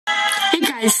Hey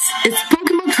guys, it's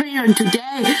Pokemon Trainer and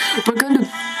today we're going to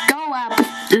go up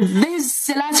this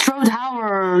Celestial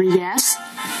Tower, yes?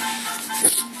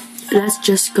 Let's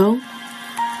just go.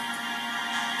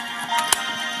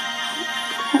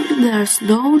 There's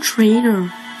no trainer.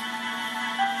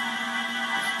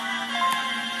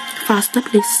 Faster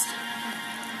please.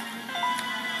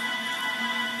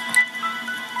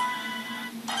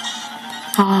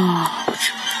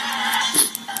 Ouch.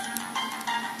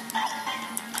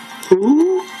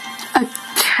 Ooh, a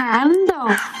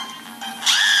candle.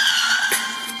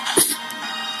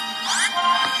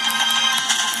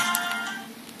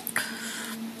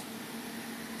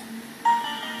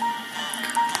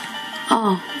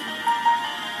 Oh.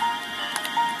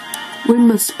 We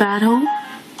must battle.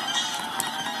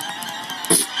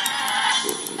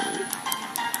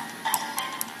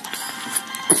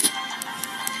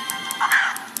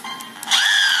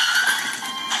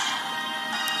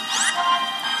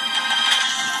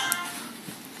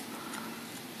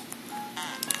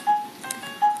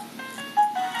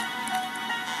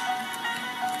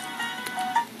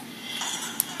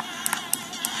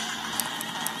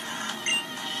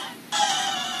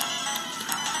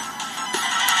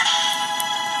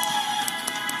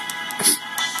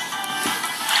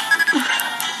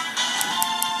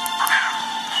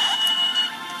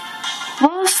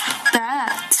 What's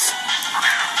that?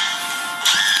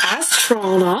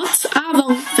 Astronauts? I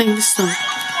don't think so.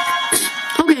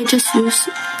 Okay, just use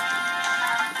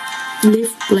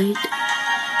Leaf Blade.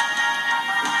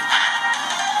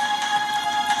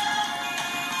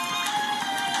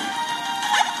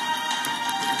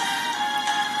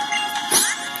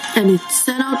 And it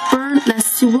set out burn.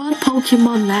 Let's see what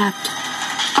Pokemon left.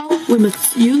 Oh, we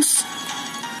must use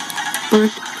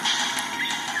Bird.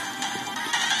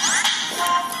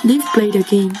 Leaf Blade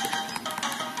again.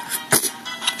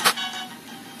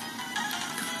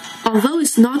 Although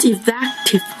it's not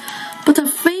effective, but I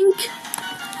think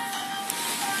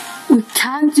we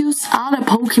can't use other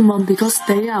Pokemon because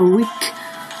they are weak.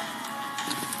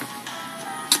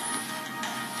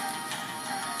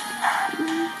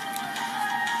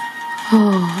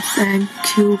 Oh,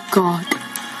 thank you, God.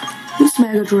 Use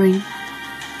Mega Drain.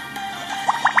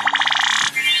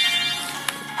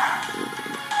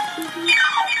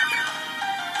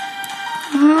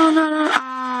 Oh, no.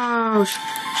 Ouch.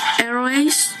 Arrow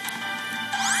Ace.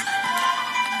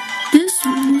 This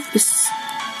move is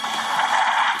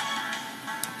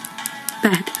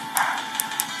bad.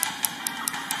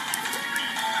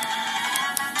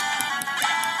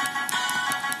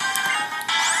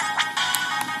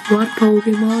 What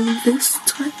Pokemon this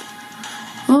time?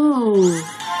 Oh,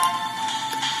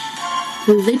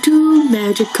 little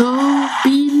magical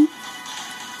bean.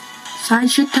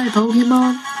 Psychic type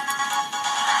Pokemon.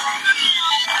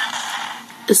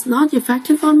 It's not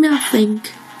effective on me, I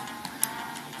think.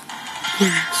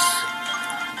 Yes.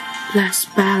 Let's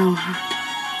battle her.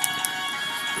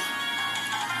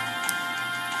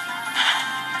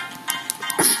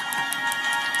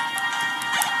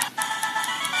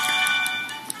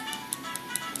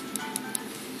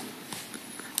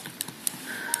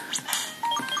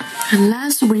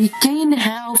 Unless we gain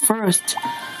health first.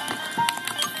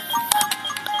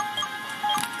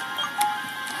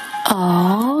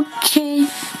 Okay.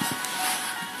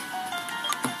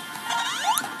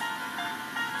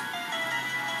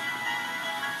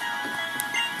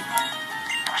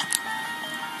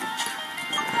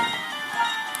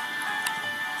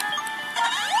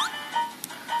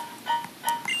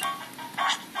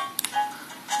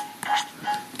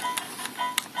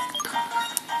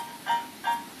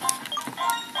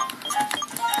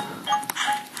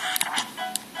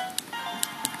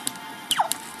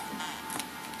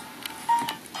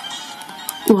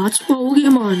 What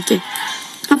Pokemon game?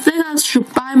 I think I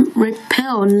should buy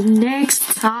Repel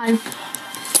next time.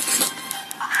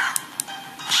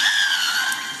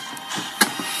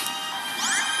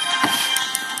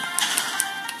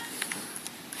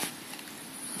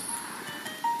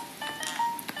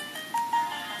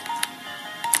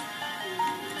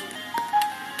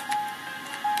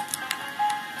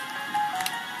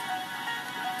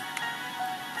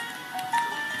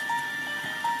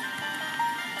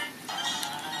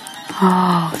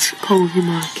 Ouch,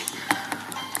 Pokemon.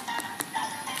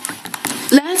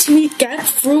 Let me get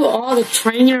through all the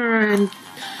trainer and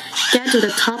get to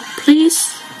the top,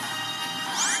 please.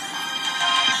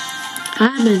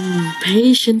 I'm an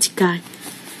impatient guy.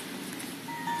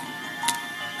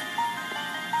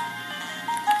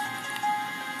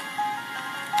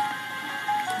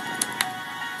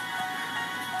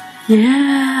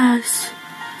 Yes.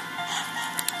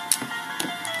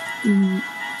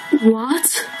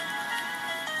 What?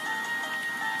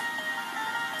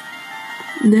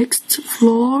 Next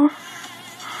floor.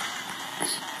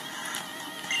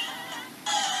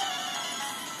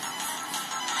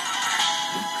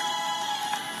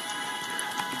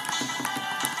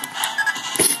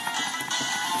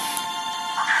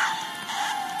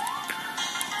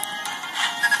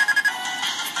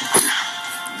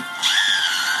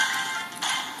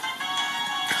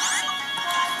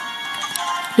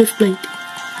 Lift plate.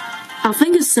 I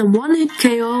think it's a one-hit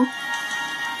KO.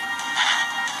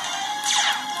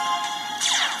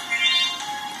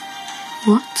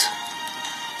 What?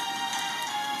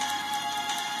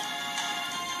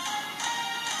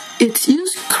 It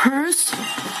used curse,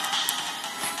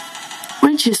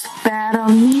 which is bad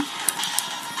on me.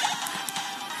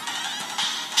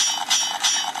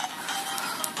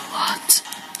 What?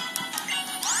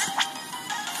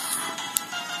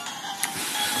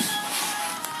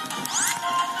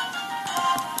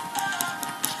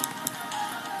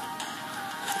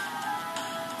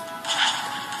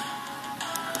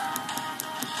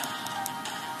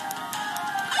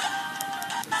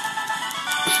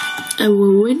 I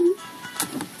will win.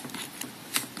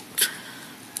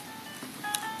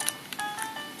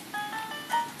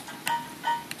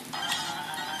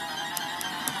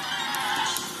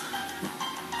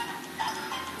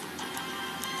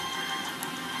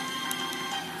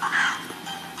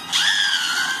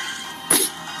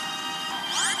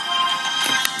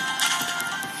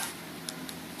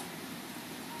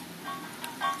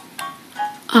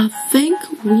 I think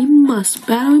we must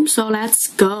battle him, so let's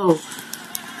go.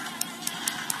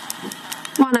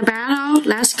 Wanna battle?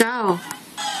 Let's go.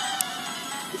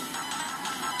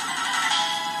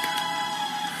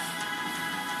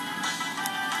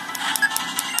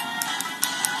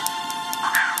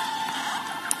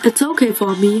 It's okay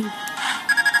for me.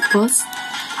 Plus,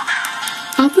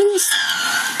 I think it's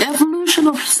evolution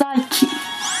of Psyche.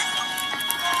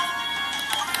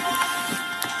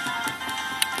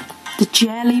 The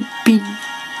jelly bean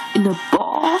in the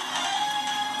ball.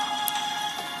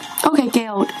 Okay,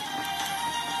 Gale.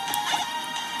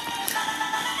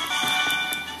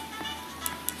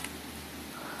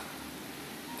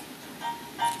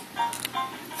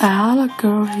 I have a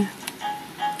girl here.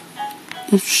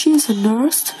 If she's a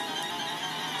nurse.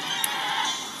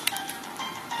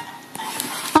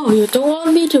 Oh, you don't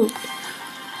want me to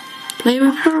play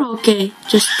with her? Okay,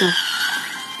 just go.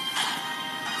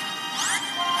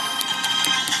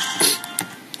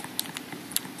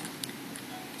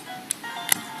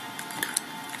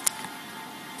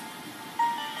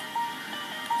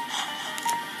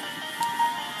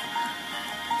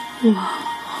 Wow,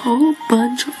 whole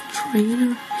bunch of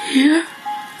trainers here.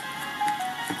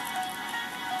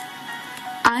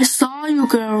 I saw you,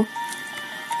 girl.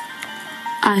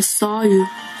 I saw you.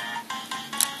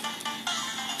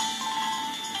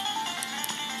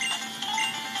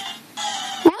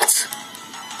 What?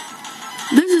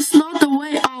 This is not the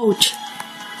way out.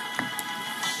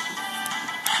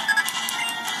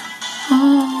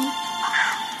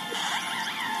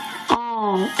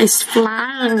 Oh, it's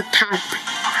flying type.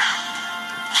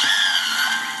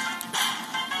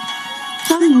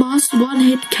 I must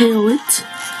one-hit KO it.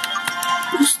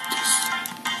 What's this?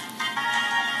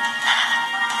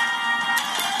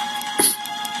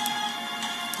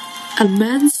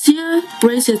 Almancia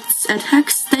raises its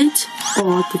attack state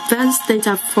or defense state,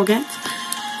 I forget.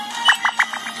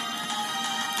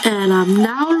 And I'm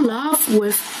now in love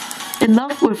with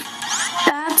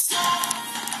that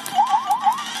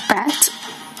bat.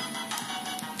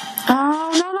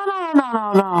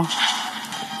 Oh no.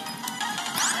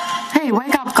 Hey,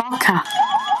 wake up, Gorka.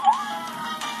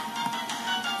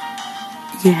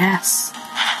 Yes.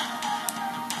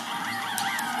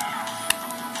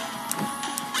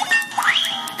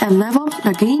 And level up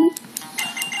again.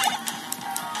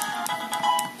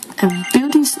 And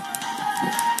beauty's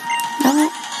level.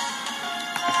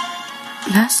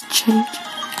 Let's change.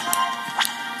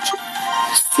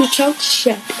 Switch out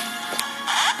Shed.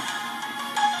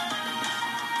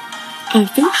 I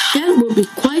think Shed will be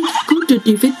quite good to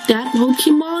defeat that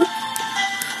Pokemon.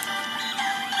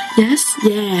 Yes.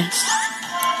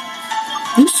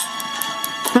 Use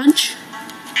Crunch.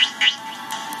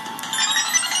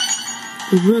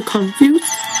 We're confused.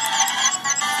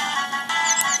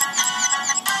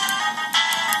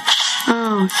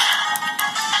 Oh.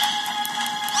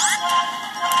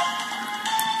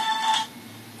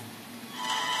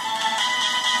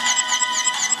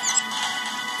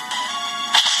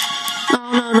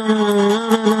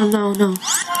 No.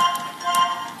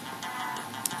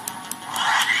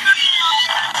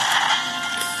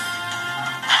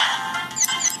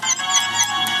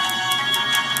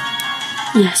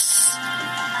 Yes.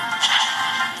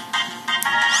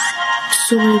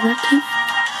 so erratic.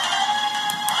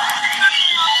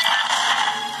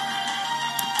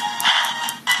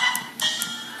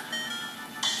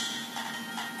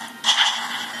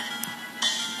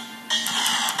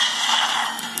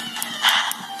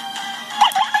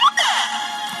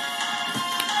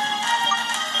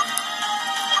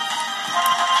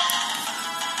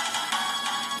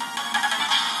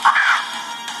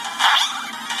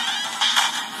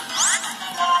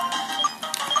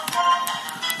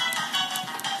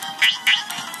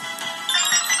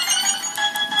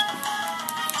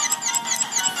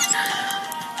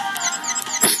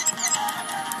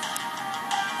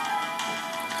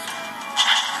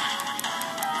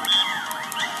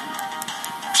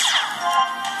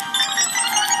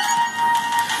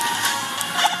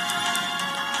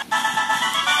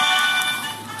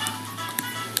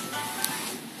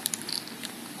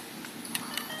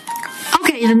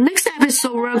 Okay, in the next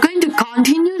episode, we're going to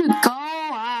continue to go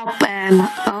up and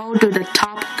go to the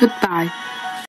top. Goodbye.